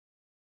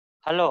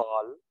Hello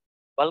all,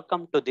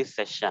 welcome to this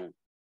session.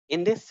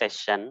 In this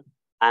session,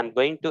 I am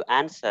going to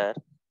answer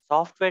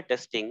software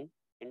testing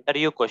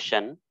interview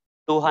question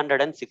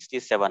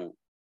 267.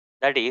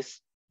 That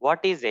is,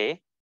 what is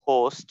a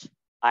host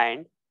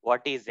and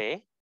what is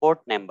a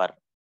port number?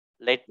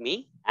 Let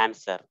me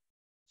answer.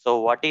 So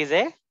what is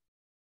a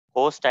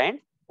host and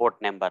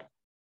port number?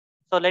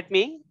 So let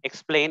me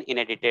explain in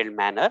a detailed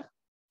manner.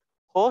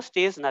 Host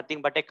is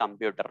nothing but a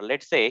computer.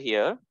 Let's say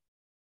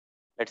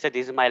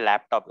this is my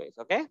laptop guys.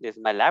 Okay, this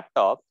is my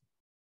laptop.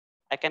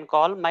 I can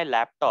call my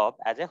laptop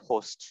as a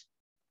host.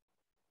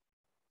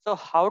 So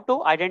how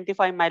to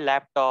identify my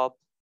laptop?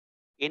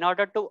 In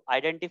order to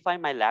identify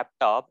my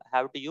laptop, I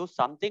have to use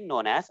something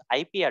known as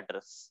IP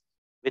address.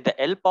 With the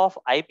help of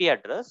IP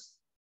address,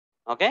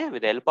 okay,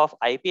 with the help of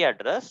IP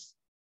address,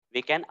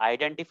 we can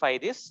identify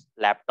this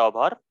laptop,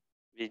 or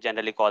we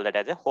generally call that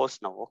as a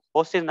host now.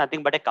 Host is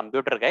nothing but a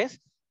computer guys.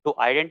 To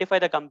identify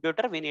the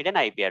computer, we need an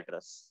IP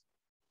address.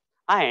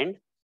 And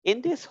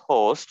in this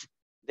host,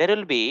 there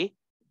will be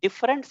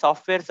different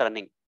softwares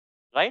running,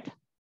 right?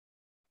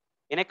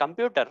 In a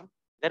computer,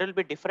 there will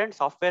be different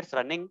softwares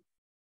running,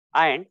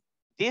 and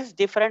these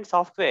different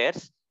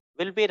softwares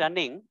will be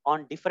running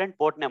on different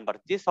port number.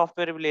 This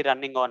software will be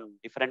running on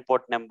different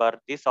port number.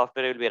 This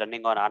software will be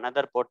running on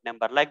another port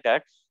number. Like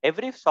that,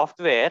 every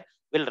software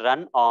will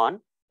run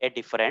on a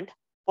different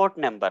port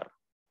number.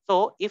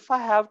 So if I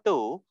have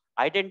to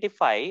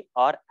identify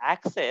or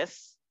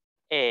access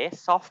a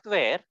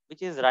software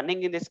which is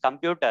running in this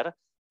computer,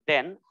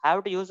 then I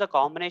have to use a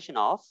combination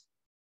of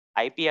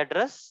IP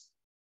address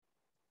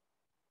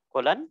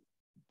colon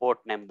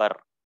port number.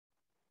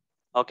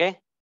 Okay,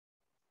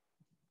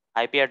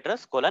 IP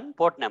address colon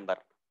port number.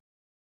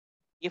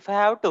 If I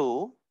have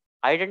to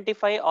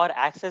identify or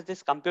access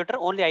this computer,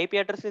 only IP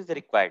address is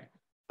required.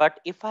 But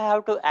if I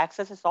have to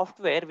access a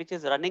software which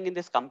is running in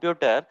this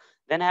computer,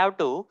 then I have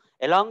to,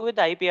 along with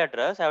the IP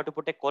address, I have to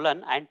put a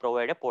colon and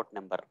provide a port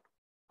number.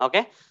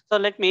 Okay, so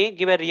let me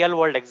give a real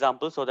world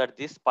example so that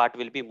this part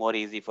will be more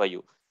easy for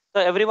you.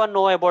 So everyone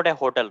know about a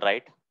hotel,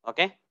 right?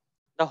 Okay,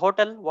 the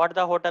hotel, what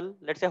the hotel?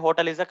 Let's say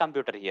hotel is a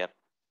computer here.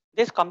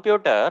 This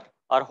computer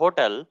or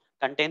hotel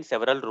contains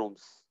several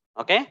rooms.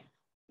 Okay,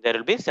 there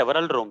will be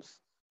several rooms.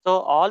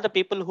 So all the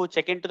people who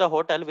check into the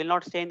hotel will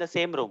not stay in the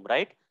same room,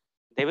 right?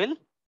 They will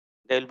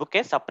book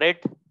a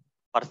separate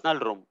personal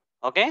room.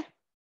 Okay,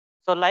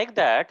 so like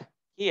that,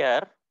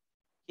 here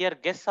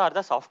guests are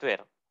the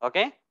software.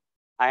 Okay,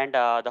 and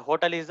the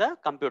hotel is a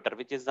computer,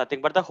 which is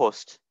nothing but the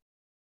host.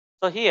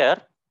 So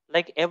here,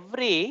 like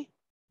in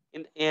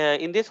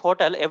this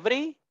hotel,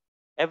 every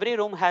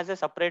room has a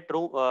separate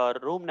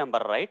room number,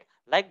 right?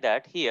 Like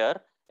that,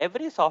 here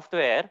every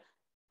software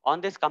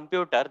on this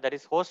computer, that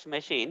is host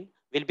machine,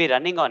 will be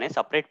running on a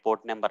separate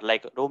port number,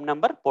 like room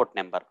number, port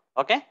number.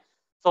 Okay,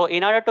 so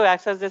in order to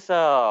access this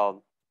a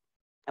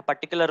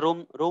particular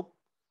room,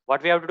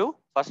 what we have to do?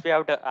 First we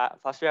have to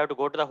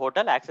go to the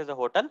hotel, access the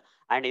hotel,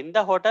 and in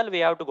the hotel we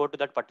have to go to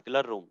that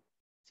particular room.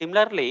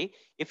 Similarly,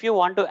 if you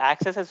want to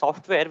access a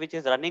software which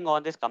is running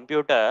on this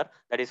computer,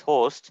 that is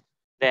host,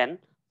 then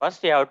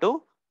first we have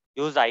to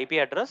use the IP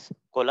address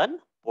colon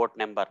port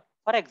number.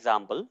 For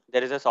example,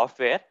 there is a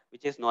software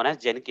which is known as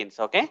Jenkins.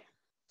 Okay,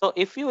 so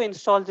if you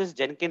install this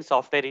Jenkins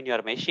software in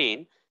your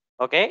machine,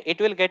 okay, it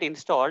will get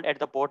installed at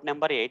the port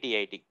number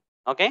 8080.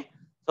 Okay,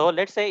 so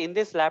let's say in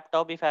this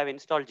laptop, if I have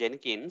installed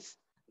Jenkins,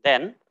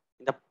 then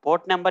in the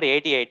port number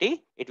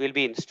 8080, it will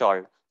be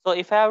installed. So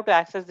if I have to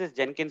access this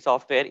Jenkins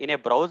software in a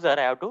browser,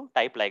 I have to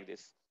type like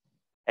this: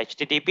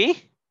 http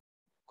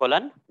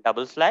colon /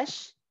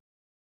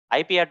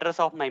 IP address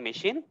of my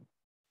machine.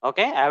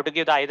 Okay, I have to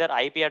give the either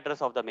IP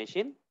address of the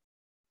machine,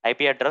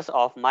 IP address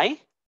of my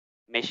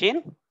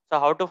machine. So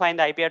how to find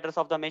the IP address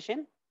of the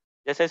machine?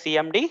 Just say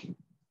cmd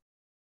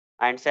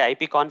and say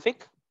ipconfig,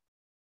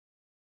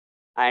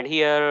 and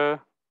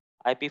here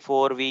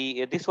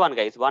IP4V, this one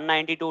guys,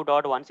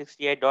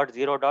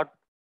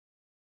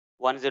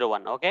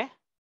 192.168.0.101. Okay,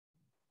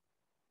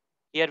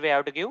 here we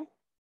have to give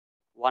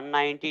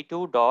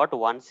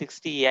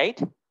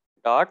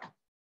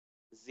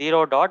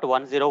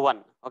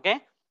 192.168.0.101. Okay,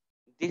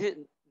 this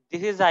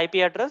is the IP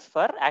address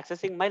for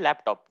accessing my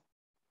laptop.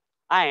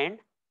 And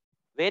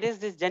where is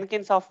this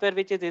Jenkins software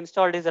which is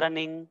installed is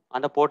running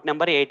on the port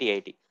number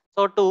 8080.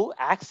 So to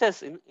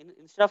access,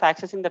 instead of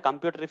accessing the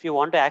computer, if you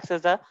want to access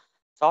the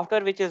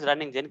software which is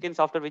running, Jenkins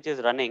software which is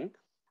running,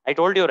 I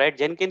told you, right,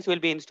 Jenkins will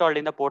be installed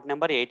in the port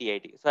number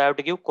 8080. So I have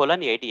to give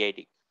colon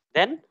 8080.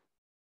 Then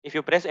if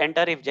you press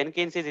enter, if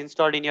Jenkins is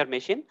installed in your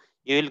machine,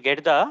 you will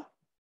get the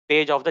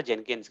page of the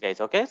Jenkins guys.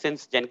 Okay,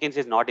 since Jenkins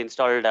is not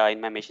installed in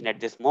my machine at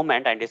this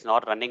moment and is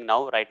not running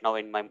now, right now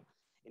in my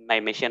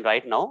machine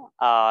right now,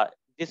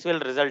 this will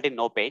result in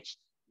no page.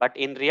 But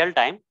in real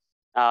time,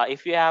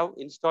 if you have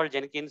installed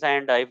Jenkins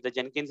and if the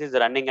Jenkins is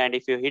running, and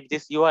if you hit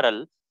this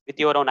URL with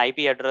your own IP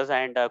address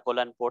and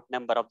colon port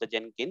number of the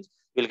Jenkins,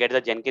 you'll get the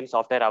Jenkins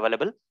software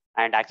available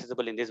and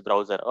accessible in this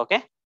browser.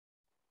 Okay,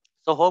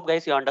 so hope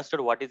guys you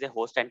understood what is a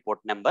host and port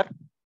number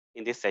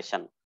in this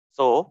session.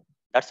 So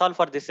that's all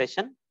for this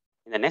session.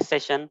 In the next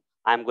session,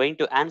 I'm going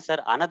to answer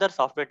another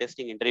software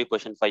testing interview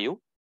question for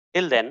you.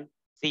 Till then,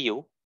 see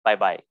you. Bye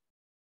bye.